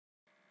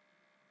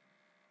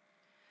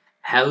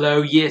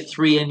Hello, Year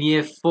 3 and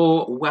Year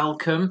 4.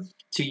 Welcome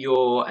to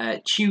your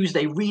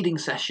Tuesday reading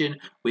session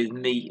with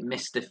me,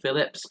 Mr.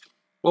 Phillips.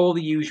 All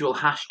the usual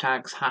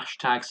hashtags,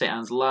 hashtag St.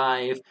 Anne's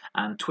Live,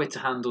 and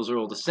Twitter handles are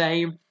all the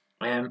same.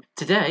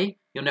 Today,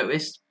 you'll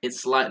notice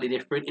it's slightly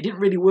different. It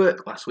didn't really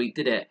work last week,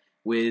 did it?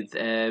 With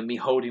me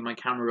holding my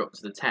camera up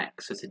to the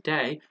text. So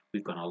today,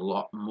 we've gone a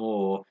lot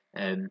more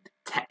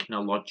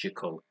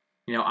technological.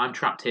 You know, I'm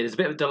trapped here. There's a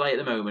bit of a delay at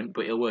the moment,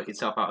 but it'll work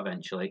itself out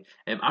eventually.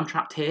 I'm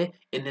trapped here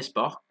in this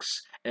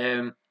box,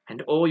 and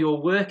all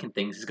your work and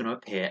things is going to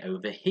appear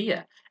over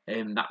here.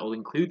 That will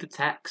include the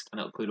text, and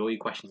it'll include all your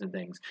questions and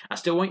things. I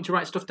still want you to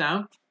write stuff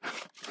down. I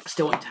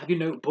still want you to have your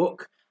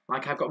notebook,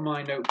 like I've got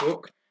my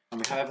notebook,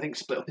 and we have everything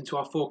split up into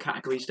our 4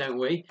 categories, don't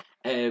we?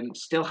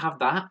 Still have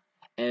that.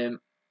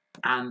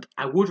 And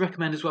I would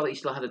recommend as well that you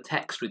still have the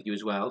text with you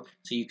as well,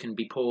 so you can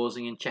be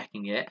pausing and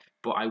checking it,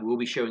 but I will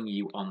be showing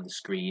you on the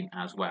screen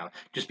as well.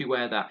 Just be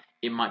aware that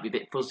it might be a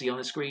bit fuzzy on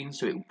the screen,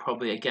 so it will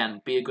probably,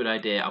 again, be a good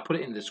idea. I'll put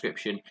it in the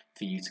description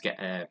for you to get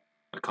a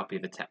copy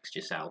of the text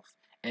yourself.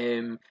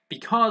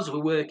 Because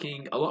we're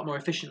working a lot more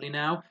efficiently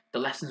now, the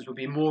lessons will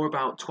be more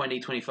about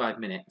 20-25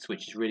 minutes,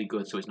 which is really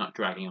good, so it's not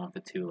dragging on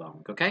for too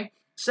long, okay?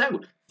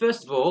 So,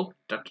 first of all,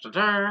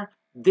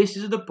 this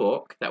is the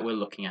book that we're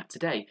looking at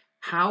today.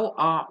 How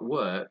Art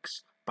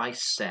Works by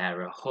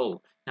Sarah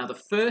Hull. Now,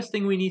 the first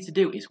thing we need to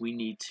do is we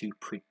need to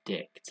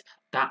predict.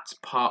 That's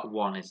part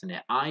 1, isn't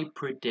it? I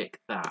predict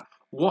that.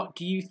 What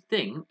do you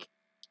think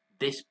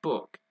this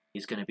book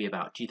is going to be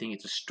about? Do you think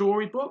it's a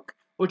storybook,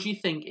 or do you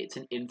think it's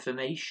an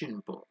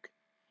information book?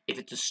 If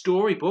it's a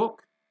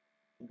storybook,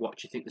 what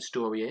do you think the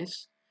story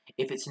is?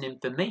 If it's an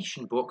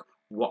information book,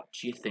 what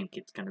do you think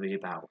it's going to be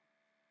about?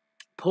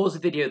 Pause the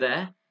video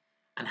there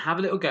and have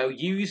a little go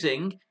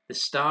using the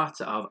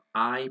starter of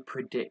I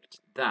predict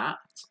that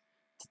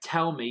to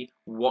tell me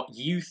what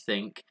you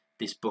think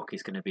this book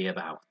is going to be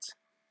about.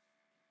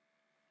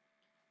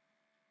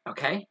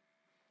 Okay,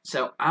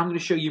 so I'm going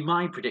to show you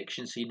my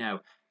prediction so you know.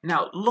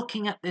 Now,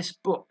 looking at this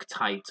book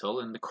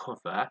title and the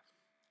cover,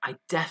 I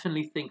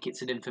definitely think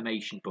it's an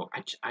information book.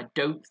 I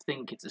don't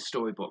think it's a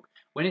storybook.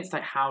 When it's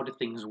like how do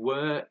things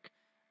work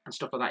and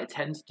stuff like that, it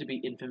tends to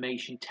be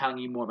information telling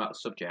you more about the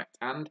subject.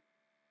 And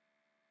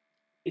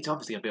it's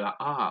obviously going to be about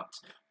art,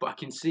 but I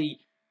can see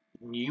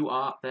new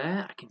art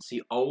there. I can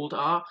see old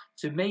art.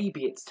 So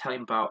maybe it's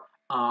telling about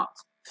art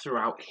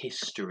throughout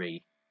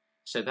history.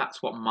 So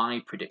that's what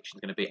my prediction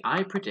is going to be.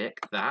 I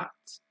predict that,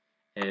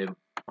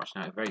 watch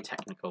now, very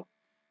technical.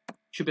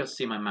 Should be able to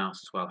see my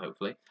mouse as well,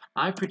 hopefully.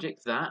 I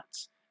predict that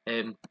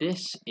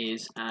this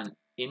is an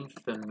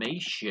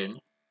information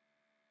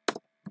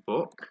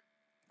book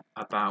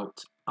about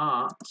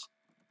art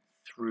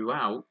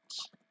throughout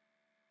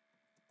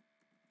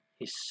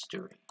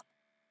history.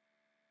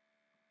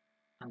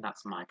 And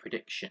that's my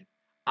prediction.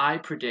 I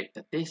predict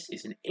that this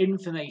is an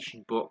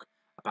information book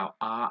about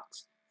art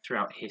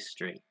throughout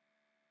history.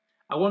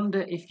 I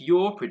wonder if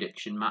your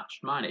prediction matched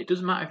mine. It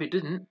doesn't matter if it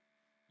didn't.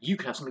 You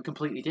could have something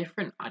completely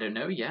different. I don't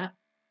know yet.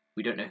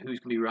 We don't know who's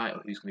going to be right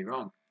or who's going to be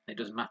wrong. It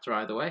doesn't matter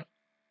either way.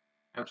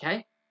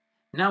 Okay?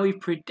 Now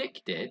we've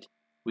predicted,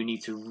 we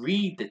need to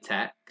read the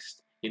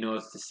text in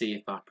order to see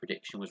if our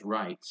prediction was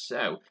right.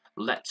 So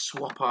let's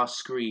swap our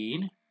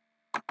screen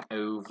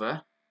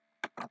over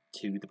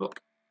to the book.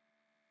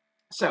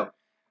 So,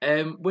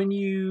 when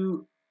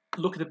you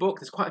look at the book,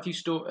 there's quite a few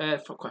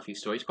stories,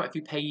 quite a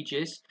few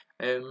pages.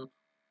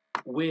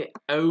 We're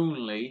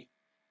only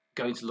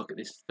going to look at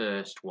this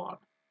first one,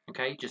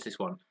 okay? Just this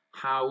one.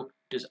 How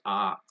does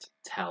art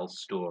tell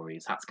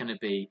stories? That's going to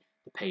be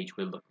the page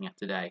we're looking at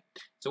today.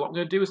 So what I'm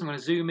going to do is I'm going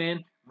to zoom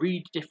in,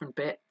 read different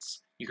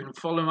bits. You can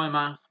follow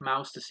my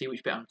mouse to see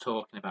which bit I'm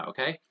talking about,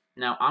 okay?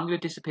 Now, I'm going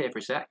to disappear for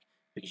a sec,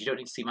 because you don't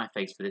need to see my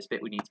face for this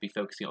bit. We need to be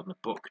focusing on the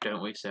book,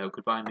 don't we? So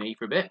goodbye me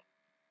for a bit.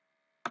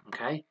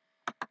 Okay,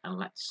 and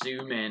let's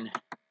zoom in.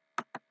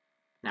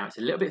 Now it's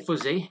a little bit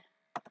fuzzy.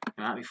 It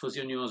might be fuzzy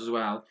on yours as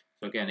well.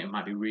 So again, it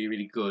might be really,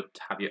 really good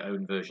to have your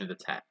own version of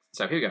the text.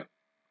 So here we go.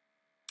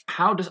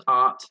 How does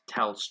art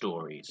tell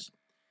stories?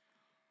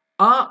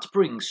 Art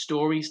brings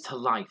stories to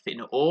life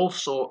in all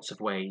sorts of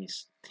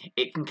ways.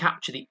 It can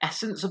capture the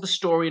essence of a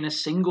story in a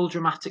single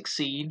dramatic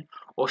scene,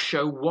 or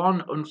show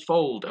one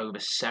unfold over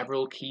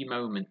several key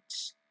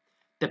moments.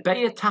 The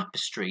Bayeux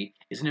Tapestry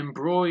is an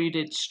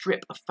embroidered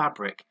strip of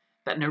fabric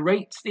that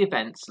narrates the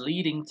events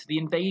leading to the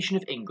invasion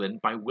of England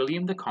by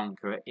William the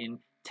Conqueror in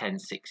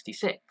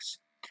 1066.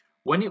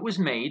 When it was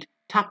made,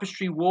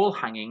 tapestry wall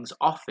hangings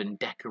often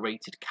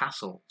decorated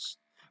castles.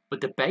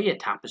 But the Bayeux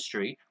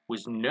Tapestry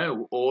was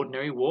no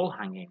ordinary wall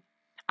hanging.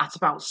 At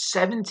about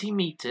 70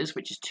 metres,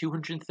 which is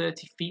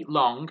 230 feet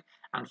long,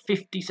 and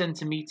 50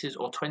 centimetres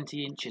or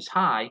 20 inches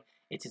high,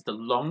 it is the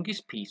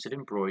longest piece of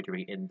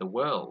embroidery in the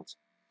world.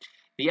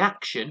 The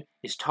action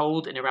is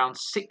told in around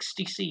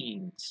 60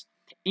 scenes.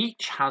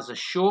 Each has a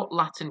short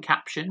Latin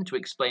caption to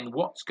explain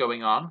what's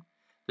going on.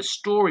 The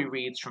story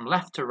reads from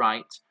left to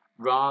right,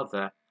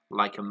 rather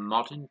like a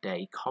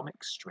modern-day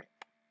comic strip.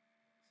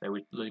 So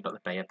we're learning about the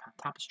Bayeux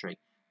Tapestry.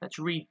 Let's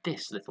read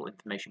this little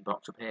information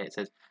box up here. It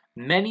says,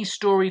 many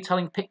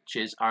storytelling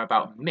pictures are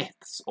about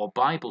myths or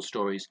Bible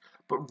stories,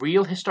 but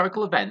real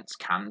historical events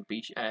can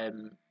be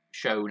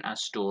shown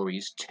as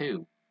stories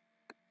too.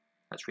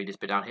 Let's read this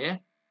bit down here.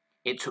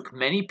 It took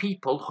many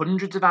people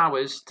hundreds of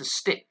hours to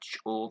stitch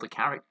all the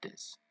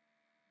characters.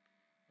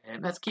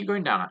 Let's keep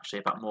going down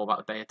actually, more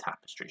about the Bayeux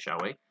Tapestry, shall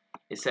we?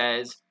 It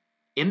says,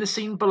 in the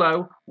scene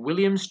below,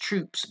 William's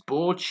troops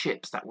board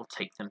ships that will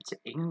take them to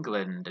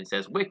England. It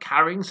says, we're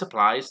carrying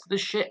supplies to the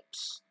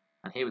ships.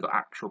 And here we've got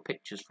actual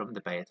pictures from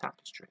the Bayeux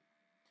Tapestry.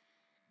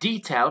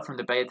 Detail from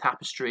the Bayeux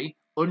Tapestry,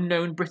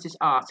 unknown British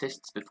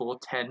artists before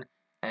I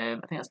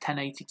think that's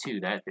 1082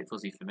 there, it's a bit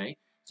fuzzy for me.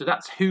 So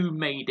that's who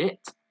made it,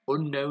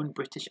 unknown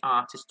British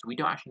artists. We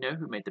don't actually know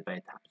who made the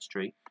Bayeux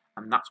Tapestry,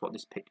 and that's what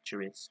this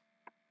picture is.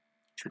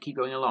 Should we keep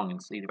going along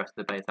and see the rest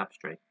of the Bayeux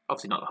Tapestry?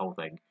 Obviously not the whole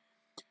thing.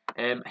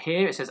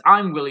 Here it says,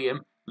 I'm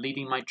William,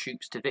 leading my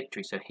troops to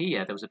victory. So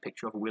here there was a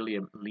picture of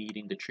William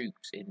leading the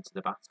troops into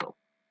the battle.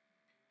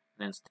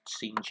 And then the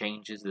scene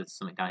changes, there's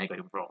something down here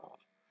going wrong.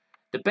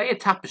 The Bayeux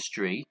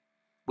Tapestry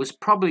was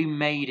probably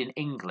made in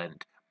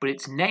England, but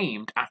it's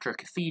named after a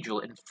cathedral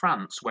in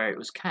France where it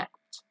was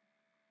kept.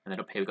 And then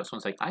up here we've got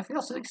someone saying, I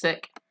feel so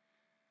sick.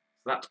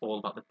 So that's all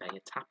about the Bayeux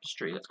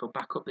Tapestry. Let's go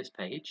back up this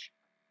page.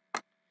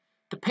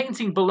 The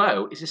painting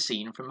below is a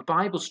scene from a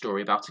Bible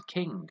story about a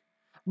king.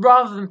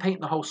 Rather than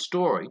paint the whole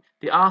story,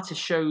 the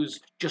artist shows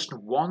just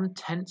one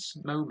tense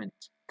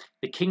moment.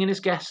 The king and his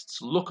guests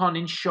look on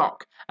in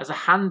shock as a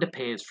hand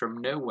appears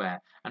from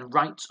nowhere and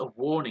writes a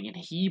warning in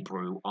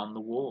Hebrew on the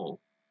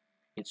wall.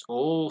 It's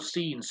all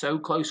seen so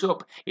close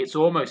up, it's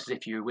almost as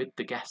if you're with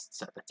the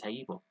guests at the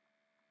table.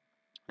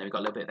 Then we've got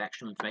a little bit of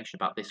extra information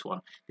about this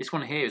one. This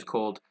one here is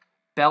called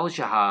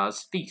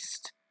Belshazzar's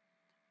Feast,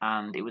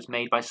 and it was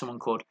made by someone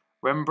called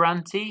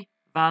Rembrandt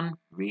van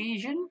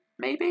Rijn,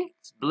 maybe?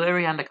 It's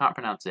blurry and I can't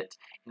pronounce it.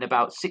 In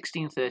about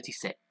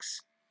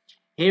 1636.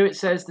 Here it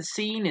says the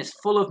scene is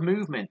full of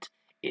movement.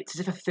 It's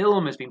as if a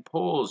film has been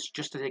paused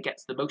just as it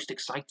gets to the most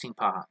exciting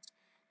part.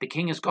 The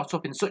king has got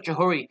up in such a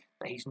hurry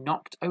that he's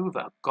knocked over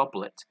a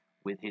goblet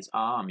with his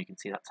arm. You can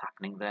see that's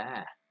happening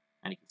there.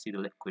 And you can see the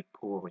liquid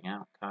pouring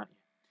out, can't you?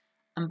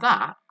 And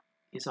that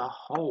is our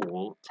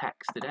whole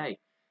text today.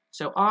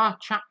 So our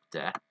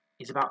chapter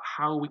is about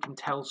how we can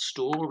tell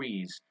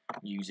stories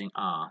using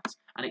art.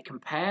 And it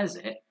compares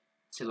it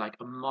to like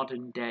a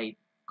modern day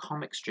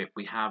comic strip.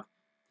 We have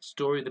the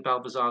story of the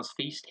Belshazzar's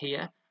Feast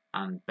here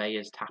and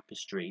Bayeux's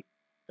Tapestry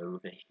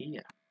over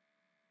here.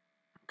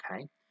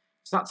 Okay,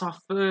 so that's our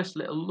first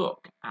little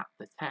look at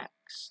the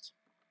text.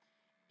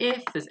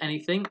 If there's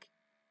anything,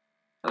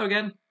 hello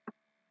again,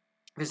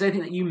 if there's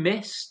anything that you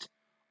missed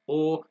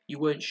or you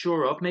weren't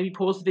sure of, maybe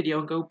pause the video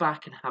and go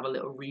back and have a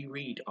little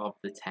reread of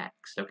the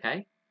text,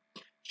 okay?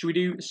 Should we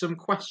do some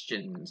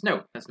questions?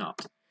 No, let's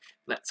not.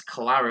 Let's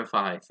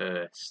clarify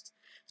first.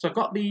 So I've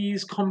got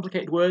these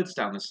complicated words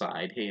down the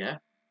side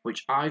here,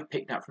 which I've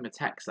picked out from the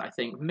text that I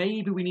think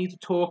maybe we need to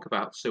talk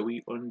about so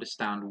we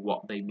understand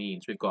what they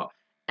mean. So we've got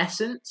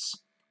essence,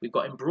 we've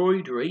got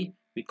embroidery,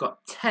 we've got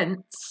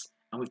tents,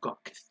 and we've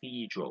got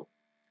cathedral.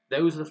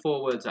 Those are the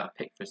 4 words that I've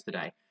picked for us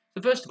today.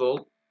 So first of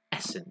all,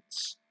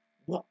 essence.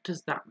 What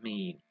does that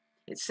mean?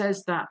 It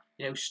says that,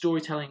 you know,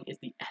 storytelling is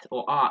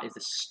or art is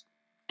the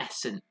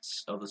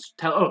essence of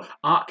the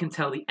art can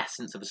tell the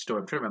essence of a story.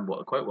 I'm trying to remember what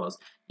the quote was.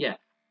 Yeah,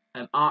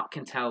 art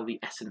can tell the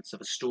essence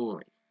of a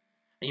story.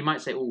 And you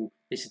might say, oh,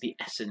 this is the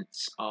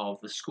essence of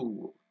the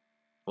school,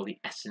 or the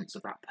essence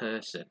of that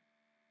person.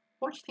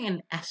 What do you think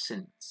an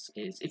essence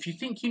is? If you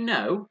think you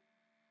know,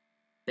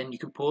 then you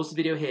can pause the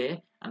video here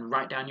and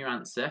write down your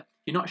answer. If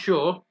you're not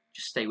sure,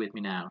 just stay with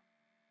me now.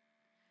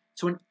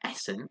 So an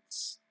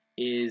essence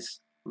is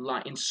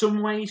like, in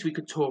some ways we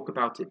could talk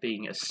about it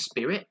being a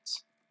spirit.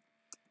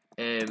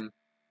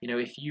 You know,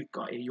 if you've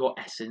got your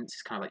essence,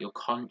 it's kind of like your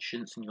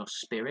conscience and your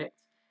spirit.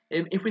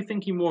 If we're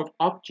thinking more of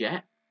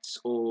objects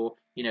or,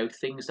 you know,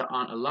 things that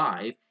aren't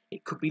alive,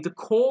 it could be the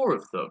core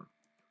of them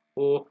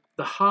or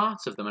the heart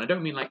of them. And I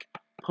don't mean like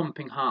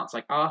pumping hearts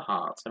like our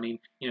hearts. I mean,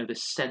 you know, the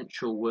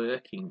central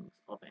workings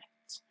of it.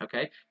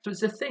 Okay, so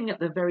it's the thing at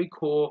the very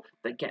core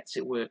that gets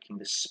it working,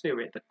 the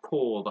spirit, the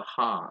core, the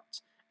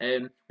heart.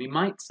 We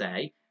might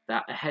say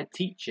that a head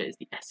teacher is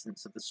the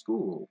essence of the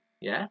school,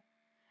 yeah?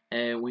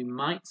 We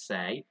might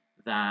say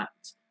that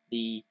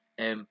the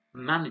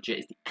manager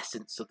is the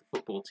essence of the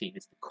football team,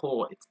 it's the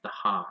core, it's the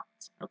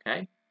heart,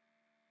 okay?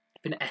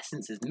 If an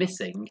essence is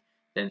missing,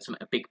 then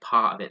a big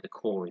part of it, the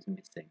core, is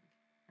missing,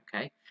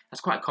 okay?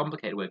 That's quite a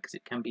complicated word because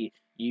it can be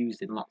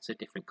used in lots of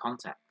different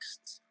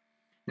contexts.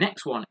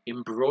 Next one,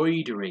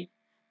 embroidery.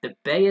 The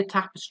Bayeux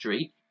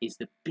Tapestry is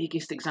the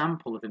biggest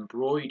example of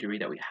embroidery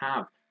that we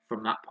have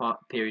from that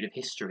period of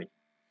history.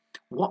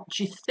 What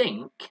do you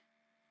think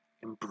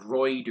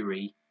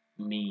embroidery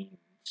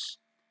means?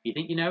 You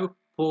think you know?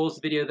 Pause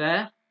the video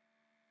there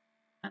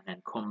and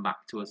then come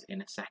back to us in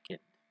a second.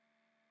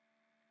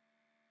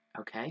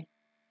 Okay?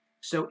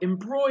 So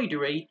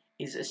embroidery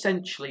is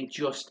essentially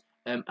just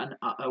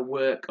a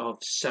work of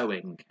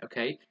sewing,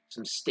 okay?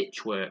 Some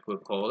stitch work, we'll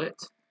call it.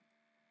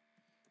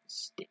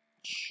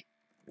 stitch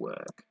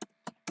work.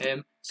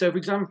 So for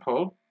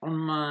example, on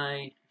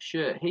my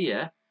shirt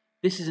here,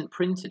 this isn't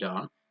printed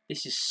on,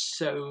 this is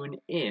sewn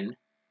in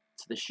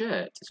to the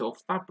shirt. It's all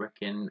fabric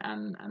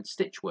and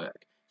stitch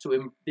work.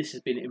 So this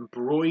has been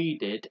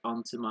embroidered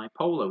onto my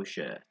polo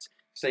shirt.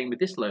 Same with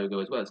this logo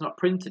as well. It's not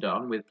printed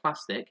on with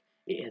plastic,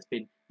 it has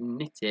been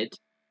knitted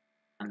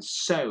and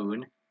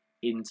sewn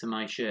into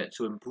my shirt.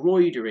 So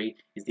embroidery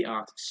is the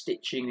art of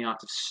stitching, the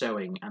art of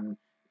sewing, and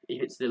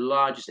if it's the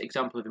largest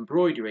example of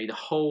embroidery, the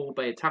whole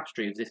Bayeux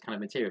Tapestry of this kind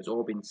of material has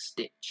all been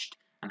stitched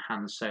and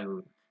hand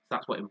sewn. So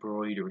that's what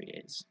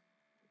embroidery is.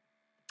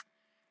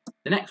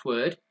 The next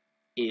word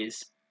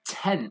is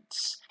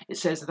tense. It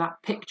says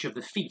that picture of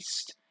the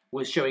feast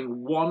was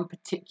showing one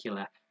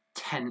particular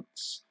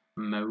tense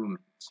moment.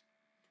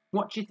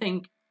 What do you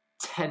think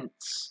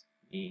tense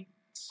means?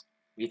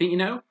 If you think you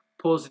know,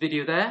 pause the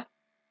video there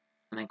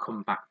and then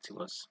come back to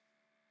us.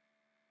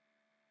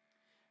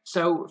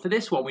 So for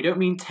this one, we don't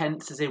mean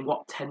tense as in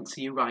what tense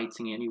are you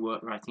writing in? You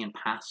work writing in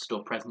past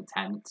or present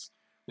tense.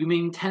 We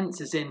mean tense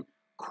as in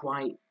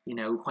quite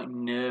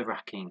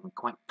nerve-wracking,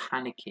 quite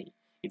panicky.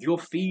 If you're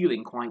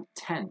feeling quite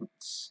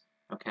tense,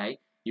 okay,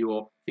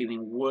 you're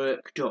feeling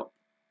worked up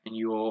and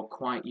you're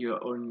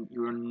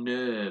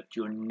unnerved,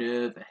 you're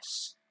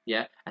nervous.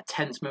 Yeah, a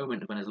tense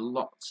moment when there's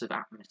lots of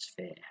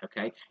atmosphere.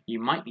 Okay, you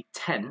might be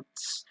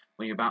tense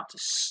when you're about to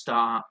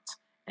start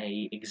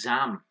an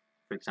exam,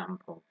 for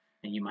example.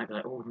 And you might be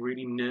like, oh, I'm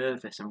really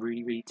nervous, I'm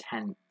really, really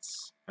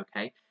tense,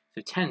 okay?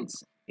 So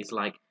tense is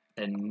like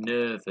a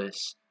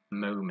nervous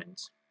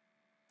moment,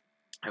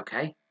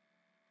 okay?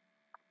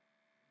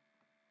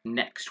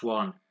 Next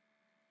one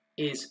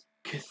is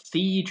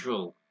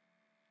cathedral.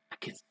 A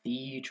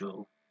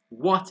cathedral.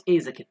 What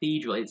is a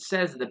cathedral? It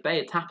says that the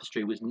Bayeux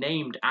Tapestry was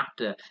named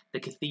after the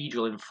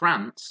cathedral in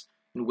France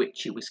in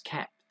which it was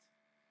kept.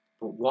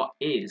 But what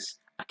is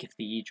a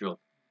cathedral?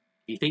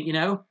 If you think you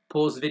know,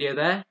 pause the video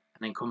there and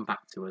then come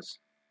back to us.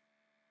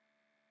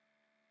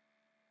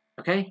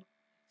 Okay,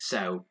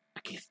 so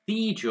a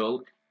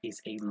cathedral is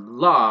a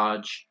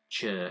large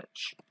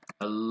church.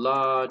 A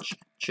large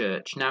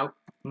church. Now,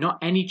 not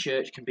any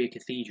church can be a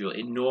cathedral.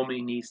 It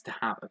normally needs to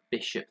have a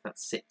bishop that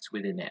sits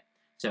within it.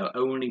 So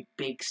only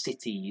big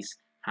cities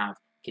have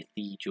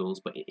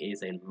cathedrals, but it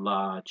is a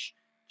large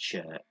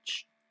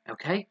church.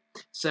 Okay,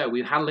 so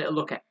we've had a little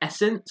look at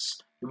essence,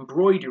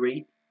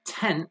 embroidery,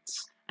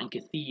 tense, and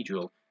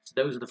cathedral. So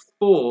those are the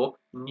 4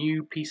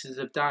 new pieces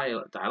of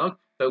dialogue,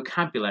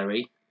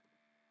 vocabulary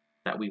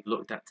that we've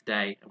looked at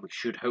today, and we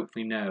should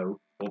hopefully know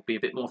or be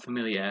a bit more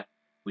familiar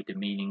with the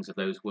meanings of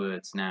those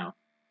words now.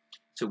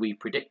 So we've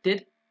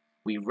predicted,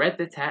 we've read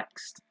the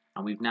text,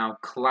 and we've now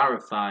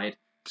clarified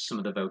some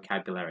of the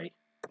vocabulary.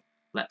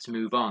 Let's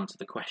move on to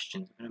the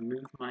questions. I'm going to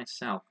move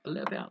myself a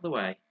little bit out of the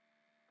way,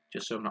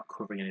 just so I'm not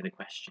covering any of the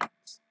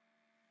questions.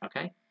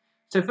 Okay?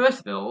 So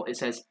first of all, it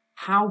says,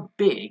 how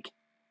big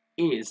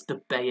is the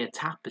Bayeux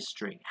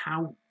Tapestry?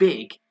 How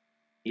big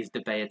is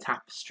the Bayeux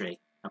Tapestry?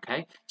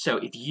 Okay? So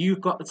if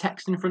you've got the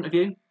text in front of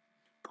you,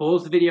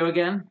 pause the video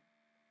again,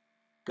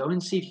 go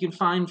and see if you can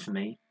find for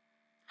me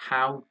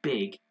how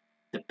big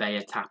the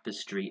Bayeux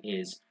Tapestry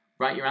is.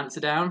 Write your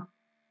answer down,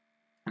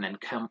 and then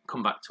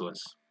come back to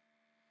us.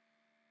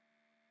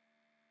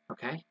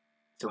 Okay?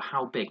 So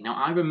how big? Now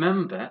I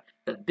remember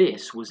that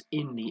this was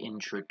in the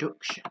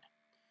introduction.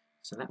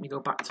 So let me go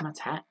back to my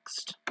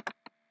text.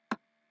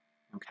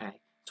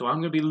 Okay, so I'm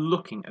going to be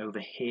looking over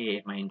here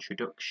in my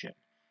introduction.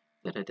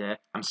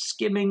 I'm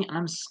skimming and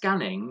I'm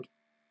scanning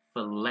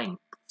for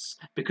lengths.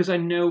 Because I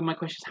know my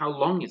question is how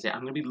long is it,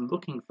 I'm going to be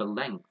looking for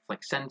length,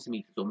 like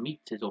centimetres or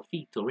metres or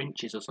feet or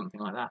inches or something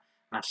like that.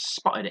 And I've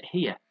spotted it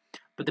here.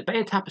 But the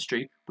Bayeux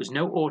Tapestry was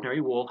no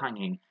ordinary wall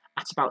hanging.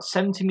 At about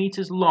 70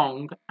 metres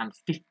long and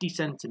 50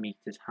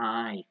 centimetres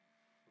high.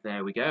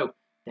 There we go.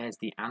 There's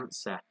the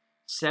answer.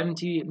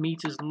 70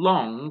 metres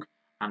long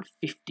and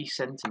 50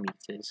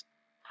 centimetres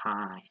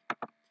high.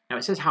 Now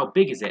it says how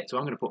big is it, so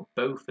I'm going to put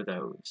both of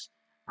those.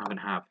 I'm going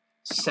to have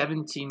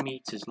 70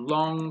 metres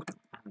long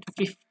and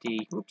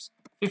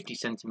 50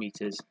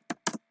 centimetres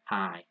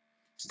high.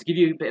 So to give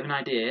you a bit of an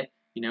idea,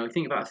 you know,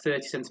 think about a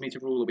 30 centimetre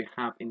rule that we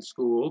have in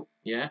school,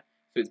 yeah?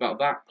 So it's about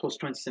that plus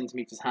 20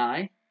 centimetres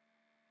high.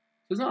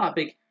 So it's not that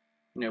big,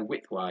 you know,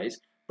 width-wise,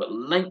 but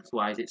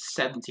length-wise it's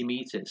 70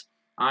 metres.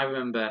 I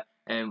remember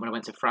when I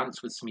went to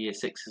France with some Year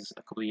 6s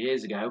a couple of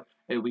years ago,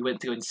 we went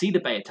to go and see the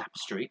Bayeux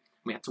Tapestry.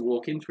 We had to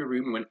walk into a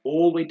room, we went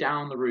all the way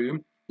down the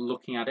room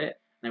looking at it,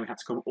 and then we had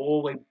to come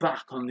all the way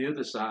back on the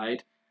other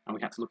side, and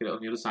we had to look at it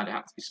on the other side. It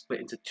had to be split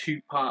into 2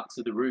 parts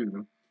of the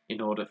room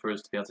in order for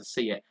us to be able to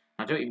see it.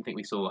 And I don't even think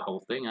we saw the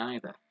whole thing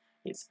either.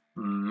 It's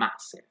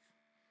massive.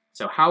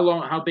 So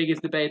how big is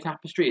the Bayeux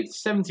Tapestry?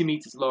 It's 70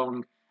 metres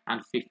long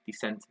and 50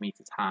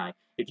 centimetres high.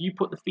 If you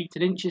put the feet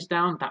in inches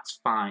down, that's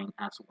fine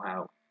as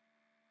well.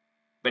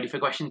 Ready for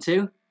question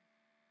 2?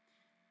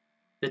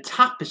 The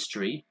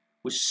tapestry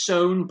was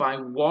sewn by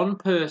one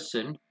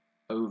person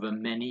over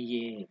many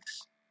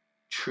years.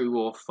 True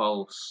or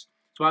false?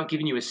 So I've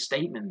given you a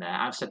statement there.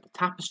 I've said the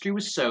tapestry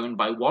was sewn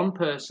by one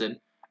person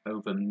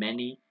over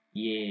many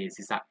years.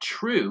 Is that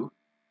true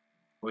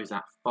or is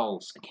that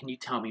false? And can you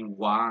tell me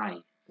why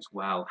as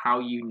well? How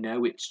you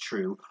know it's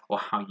true or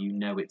how you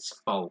know it's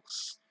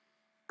false?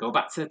 Go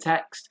back to the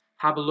text,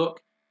 have a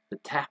look. The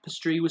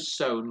tapestry was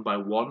sewn by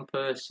one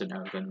person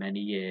over many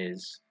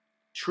years.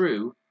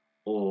 True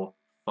or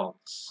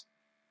false?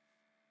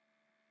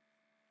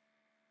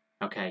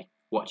 Okay,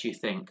 what do you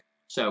think?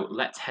 So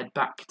let's head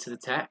back to the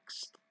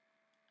text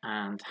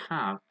and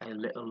have a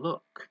little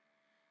look.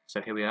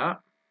 So here we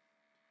are.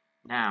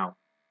 Now,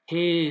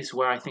 here's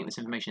where I think this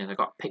information is. I've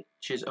got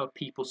pictures of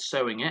people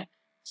sewing it.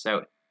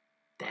 So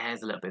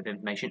there's a little bit of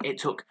information. It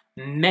took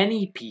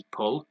many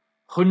people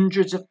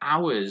hundreds of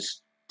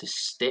hours to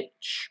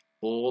stitch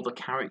all the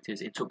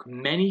characters. It took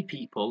many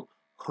people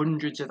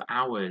hundreds of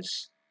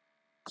hours.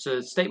 So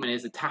the statement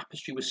is the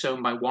tapestry was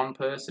sewn by one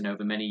person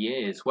over many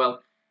years. Well,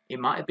 it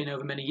might have been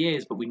over many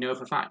years, but we know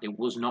for a fact it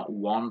was not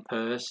one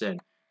person.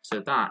 So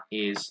that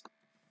is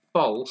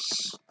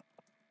false.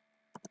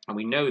 And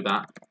we know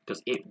that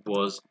because it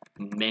was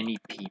many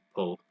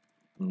people,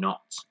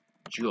 not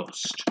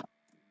just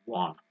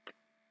one.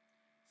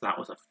 So that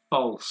was a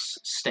false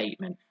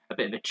statement, a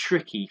bit of a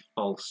tricky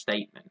false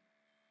statement.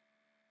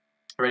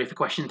 Ready for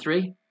question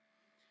 3?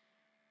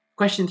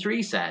 Question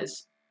 3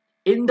 says,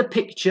 in the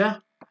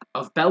picture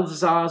of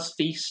Belshazzar's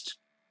feast,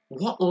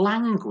 what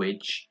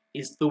language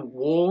is the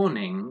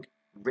warning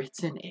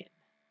written in?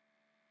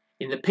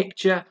 In the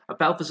picture of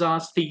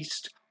Belshazzar's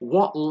feast,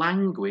 what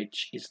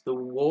language is the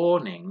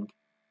warning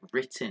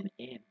written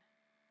in?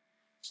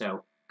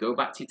 So go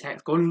back to your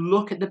text, go and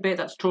look at the bit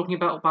that's talking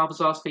about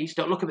Belshazzar's feast.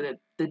 Don't look at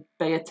the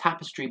Bayeux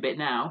Tapestry bit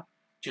now,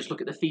 just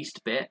look at the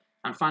feast bit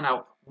and find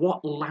out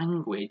what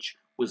language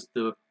was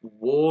the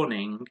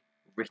warning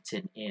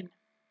written in.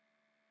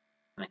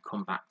 And then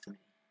come back to me.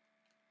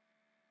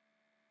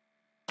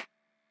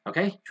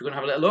 Okay, so we're going to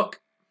have a little look.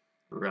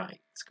 Right,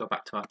 let's go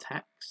back to our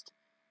text.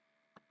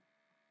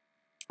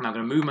 And I'm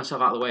going to move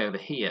myself out of the way over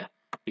here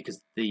because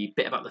the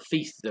bit about the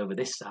feast is over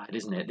this side,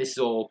 isn't it? This is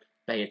all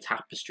Bayeux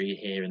Tapestry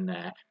here and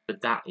there,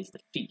 but that is the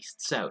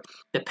feast. So,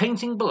 the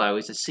painting below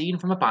is a scene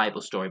from a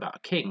Bible story about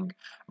a king.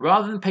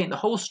 Rather than paint the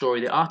whole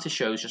story, the artist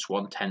shows just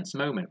one tense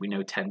moment. We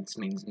know tense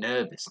means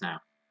nervous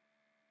now.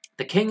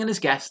 The king and his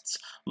guests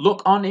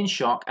look on in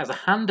shock as a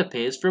hand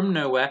appears from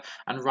nowhere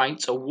and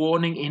writes a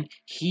warning in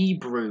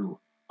Hebrew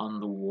on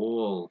the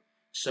wall.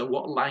 So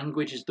what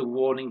language is the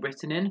warning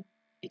written in?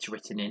 It's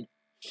written in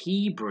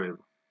Hebrew.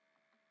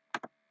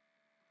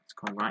 Let's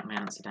go and write my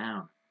answer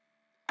down.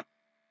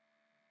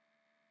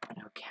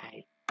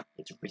 Okay,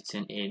 it's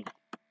written in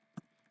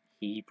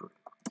Hebrew,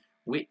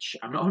 which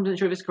I'm not 100%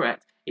 sure if it's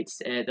correct. It's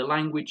the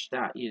language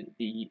that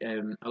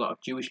a lot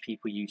of Jewish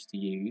people used to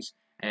use,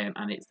 and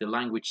it's the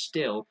language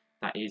still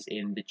that is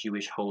in the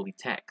Jewish holy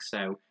text.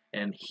 So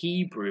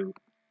Hebrew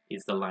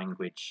is the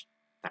language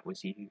that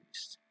was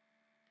used.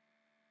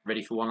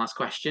 Ready for one last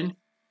question?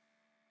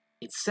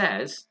 It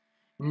says,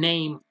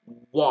 name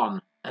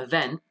one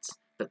event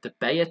that the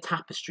Bayeux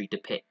Tapestry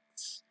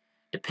depicts.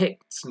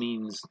 Depicts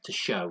means to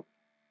show.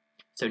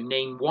 So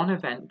name one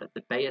event that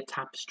the Bayeux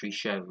Tapestry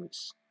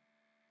shows.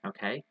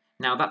 Okay,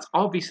 now that's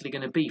obviously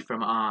going to be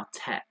from our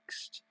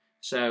text.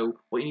 So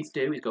what you need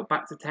to do is go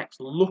back to the text,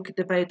 look at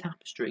the Bayeux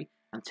Tapestry,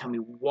 and tell me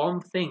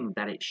one thing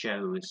that it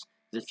shows.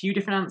 There's a few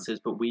different answers,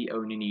 but we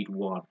only need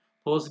one.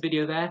 Pause the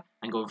video there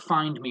and go and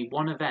find me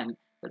one event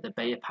that the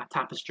Bayeux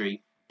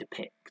Tapestry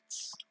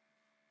depicts.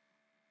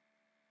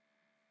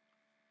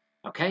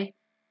 Okay,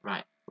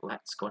 right,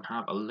 let's go and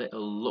have a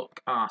little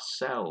look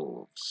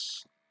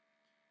ourselves.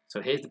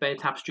 So here's the Bayeux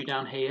Tapestry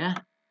down here.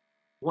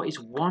 What is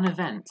one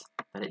event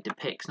that it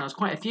depicts? Now, there's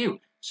quite a few.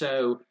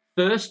 So,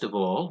 first of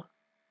all,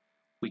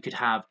 we could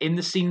have, in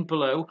the scene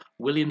below,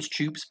 William's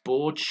troops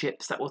board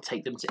ships that will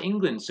take them to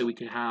England. So we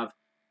could have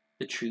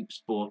the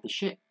troops board the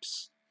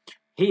ships.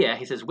 Here,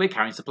 he says, we're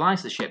carrying supplies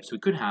to the ships. We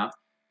could have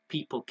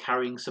people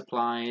carrying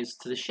supplies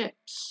to the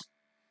ships.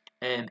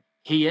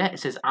 Here, it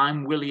says,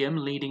 I'm William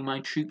leading my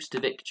troops to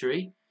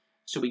victory.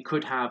 So we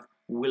could have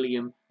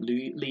William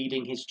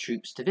leading his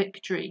troops to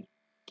victory.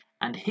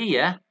 And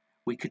here,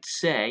 we could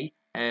say,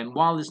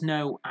 while there's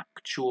no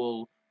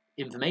actual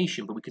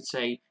information, but we could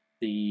say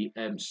the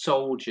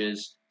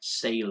soldiers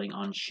sailing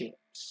on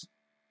ships.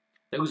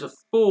 Those are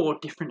 4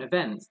 different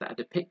events that are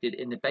depicted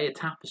in the Bayeux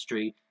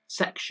Tapestry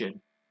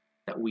section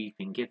that we've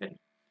been given.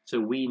 So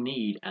we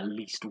need at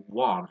least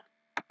one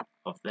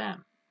of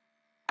them.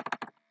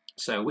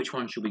 So which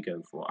one should we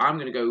go for? I'm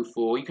going to go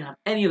for, you can have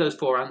any of those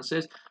 4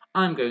 answers.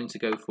 I'm going to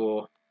go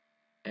for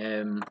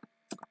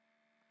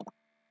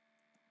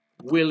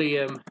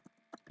William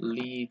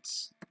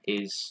leads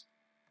his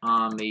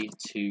army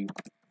to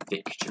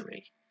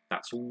victory.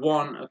 That's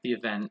one of the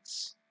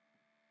events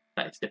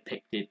that is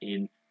depicted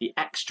in the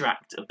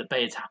extract of the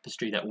Bayeux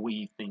Tapestry that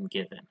we've been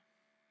given.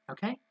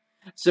 Okay?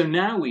 So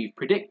now we've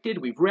predicted,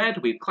 we've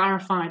read, we've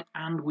clarified,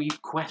 and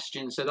we've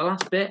questioned. So the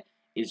last bit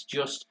is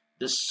just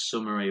the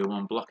summary. We'll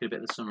unblock a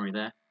bit of the summary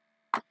there.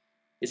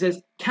 It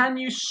says, can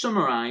you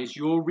summarise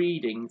your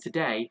reading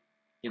today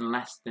in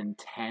less than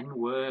 10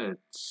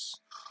 words?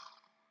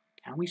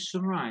 can we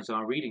summarise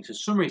our reading? So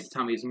summaries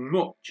tell me as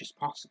much as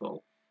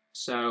possible.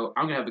 So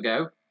I'm going to have a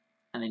go,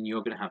 and then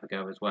you're going to have a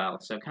go as well.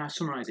 So can I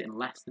summarise it in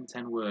less than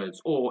 10 words,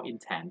 or in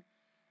 10?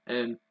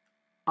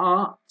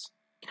 Art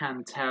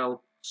can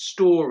tell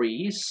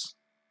stories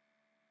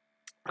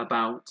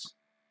about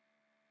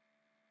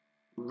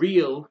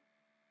real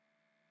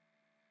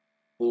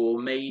or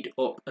made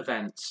up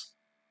events.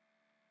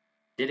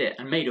 Did it?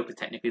 And made up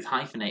technically is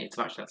hyphenated,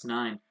 so actually that's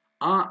 9.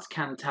 Art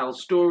can tell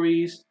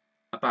stories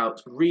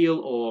about real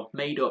or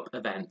made up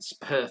events.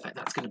 Perfect.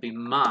 That's going to be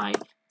my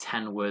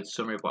 10-word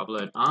summary of what I've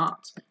learned.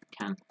 Art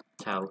can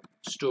tell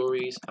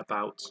stories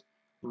about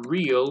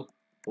real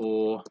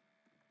or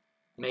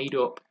made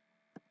up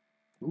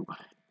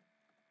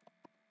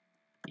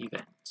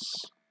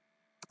events.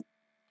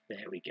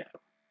 There we go.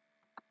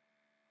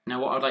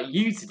 Now what I'd like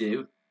you to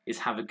do is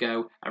have a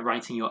go at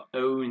writing your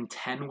own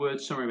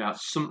 10-word summary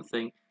about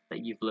something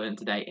that you've learned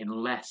today in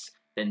less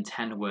than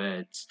 10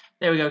 words.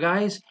 There we go,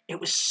 guys. It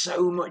was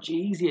so much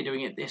easier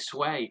doing it this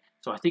way.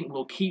 So I think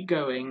we'll keep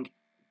going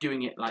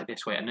doing it like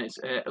this way. And it's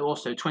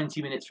also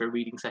 20 minutes for a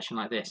reading session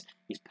like this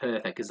is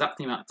perfect, because that's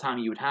the amount of time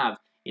you would have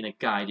in a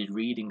guided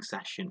reading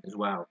session as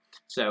well.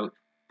 So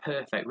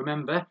perfect.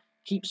 Remember,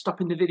 keep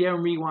stopping the video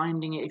and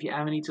rewinding it if you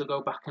ever need to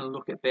go back and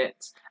look at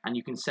bits. And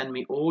you can send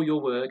me all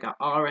your work at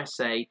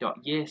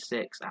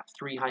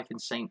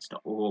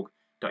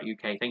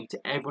rsa.year6@3-saints.org.uk. Thank you to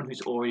everyone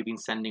who's already been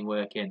sending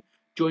work in.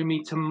 Join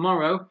me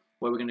tomorrow,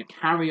 where we're going to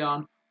carry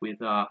on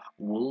with our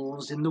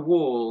Wolves in the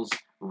Walls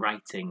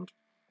writing.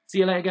 See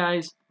you later,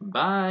 guys.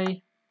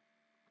 Bye.